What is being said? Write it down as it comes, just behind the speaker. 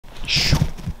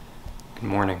Good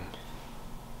morning.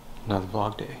 Another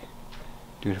vlog day.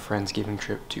 Doing a Friendsgiving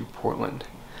trip to Portland.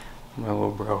 My little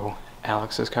bro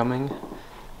Alex is coming.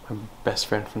 My best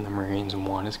friend from the Marines,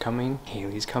 Juan, is coming.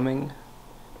 Haley's coming.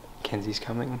 Kenzie's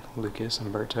coming. Lucas,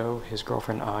 Umberto, his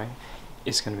girlfriend I.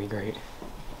 It's gonna be great.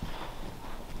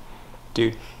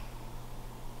 Dude,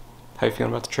 how you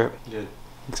feeling about the trip? Good.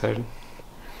 Excited?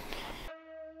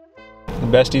 The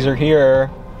besties are here.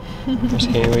 There's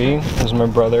Haley. There's my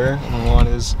brother. Juan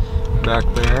is back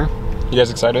there. You guys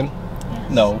excited?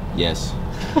 Yes. No. Yes.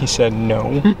 He said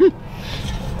no.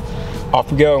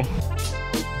 Off we go.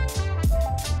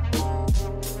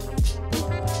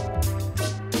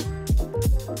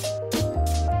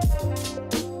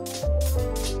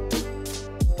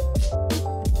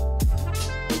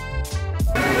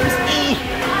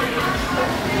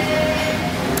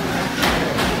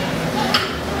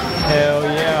 Hell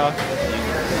yeah.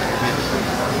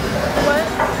 What?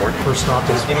 First stop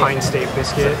is Pine State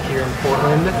Biscuit here in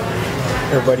Portland.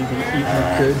 Everybody be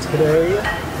eating good today.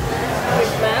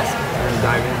 Face mask. And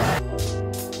dive in.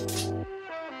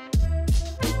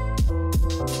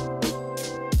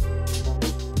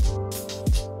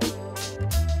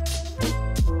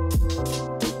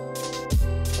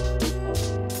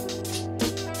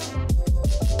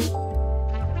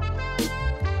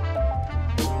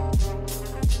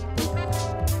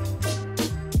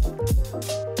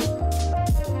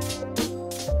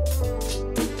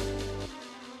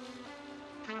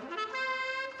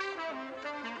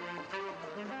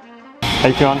 How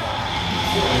you feeling?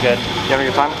 I'm good. You having a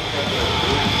good time?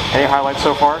 Any highlights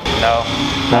so far? No.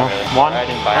 No? Not really. One? I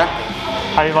didn't buy anything.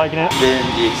 How you liking it? It's been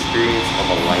the experience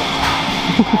of a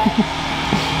lifetime.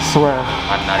 Swear.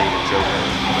 I'm not even joking.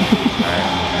 Alright.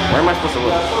 Where am I supposed to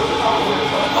look?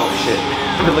 Oh shit.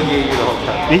 I've been looking at you the whole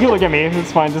time. You can look at me,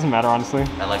 it's fine, doesn't matter honestly.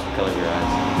 I like the color of your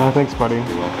eyes. No, thanks buddy.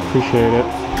 You're welcome. Appreciate it.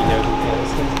 You know who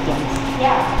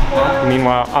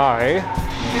Meanwhile, I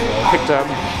picked up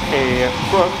a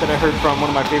book that I heard from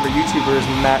one of my favorite YouTubers,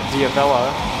 Matt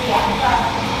Diavella,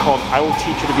 called I Will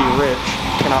Teach You to Be Rich.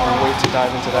 Cannot wait to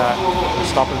dive into that. We're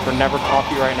stopping for Never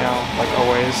Coffee right now, like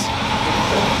always.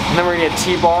 And then we're gonna get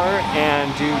T-bar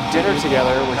and do dinner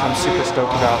together, which I'm super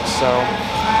stoked about. So,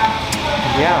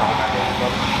 yeah.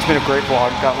 It's been a great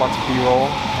vlog, got lots of B-roll.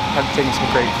 I've taken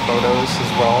some great photos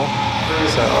as well.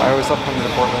 So I always love coming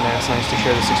to Portland, and it's nice to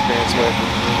share this experience with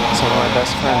some of my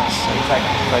best friends. And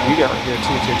glad you guys are here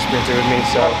too to experience it with me.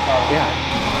 So yeah.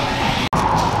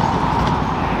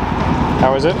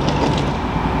 How is it?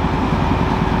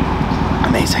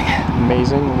 Amazing.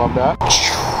 Amazing. Love that.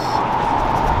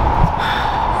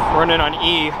 Running on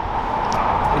E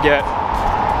to get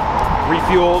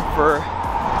refueled for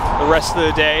the rest of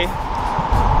the day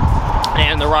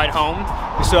and the ride home.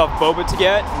 We still have boba to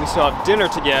get. We still have dinner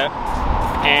to get.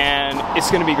 And it's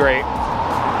gonna be great.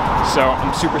 So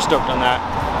I'm super stoked on that.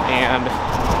 And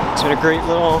it's been a great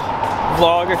little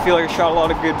vlog. I feel like I shot a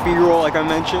lot of good B-roll like I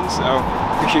mentioned, so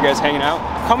appreciate you guys hanging out.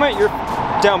 Comment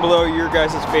down below your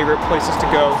guys' favorite places to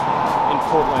go in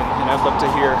Portland, and I'd love to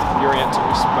hear your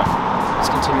answers. But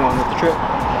let's continue on with the trip.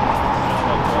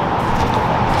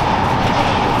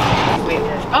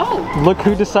 Oh! Look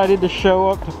who decided to show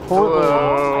up to Portland.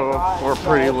 Oh, we're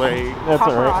pretty late. That's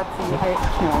alright.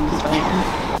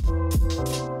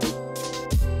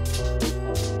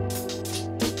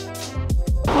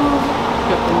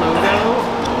 Got the logo.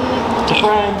 To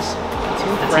friends. To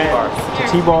friends. To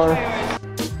T-bar.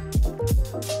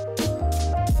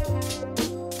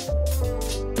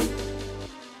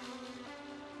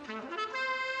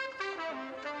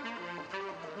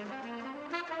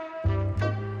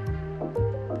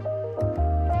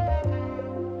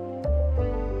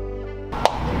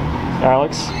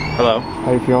 Alex. Hello.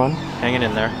 How you feeling? Hanging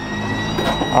in there.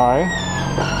 Alright.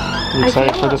 You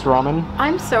excited for this ramen?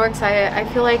 I'm so excited. I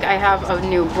feel like I have a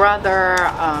new brother,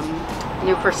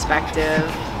 new perspective.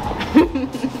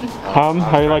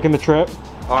 How you liking the trip?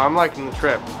 Oh, I'm liking the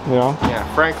trip. Yeah? Yeah,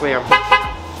 frankly,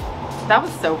 That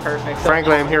was so perfect.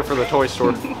 I'm here for the toy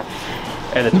store.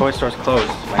 Hey, the toy store's closed,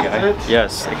 my guy.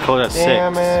 Yes, it closed at 6.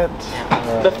 Damn it.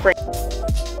 The frame.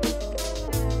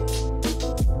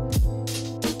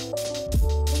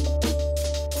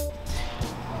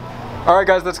 Alright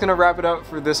guys, that's gonna wrap it up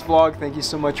for this vlog. Thank you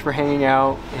so much for hanging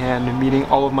out and meeting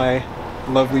all of my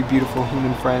lovely, beautiful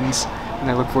human friends. And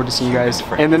I look forward to seeing you guys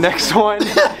in the next one.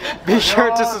 Be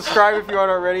sure to subscribe if you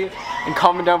aren't already. And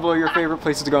comment down below your favorite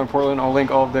places to go in Portland. I'll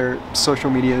link all of their social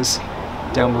medias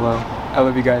down below. I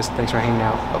love you guys. Thanks for hanging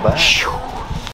out. Bye-bye.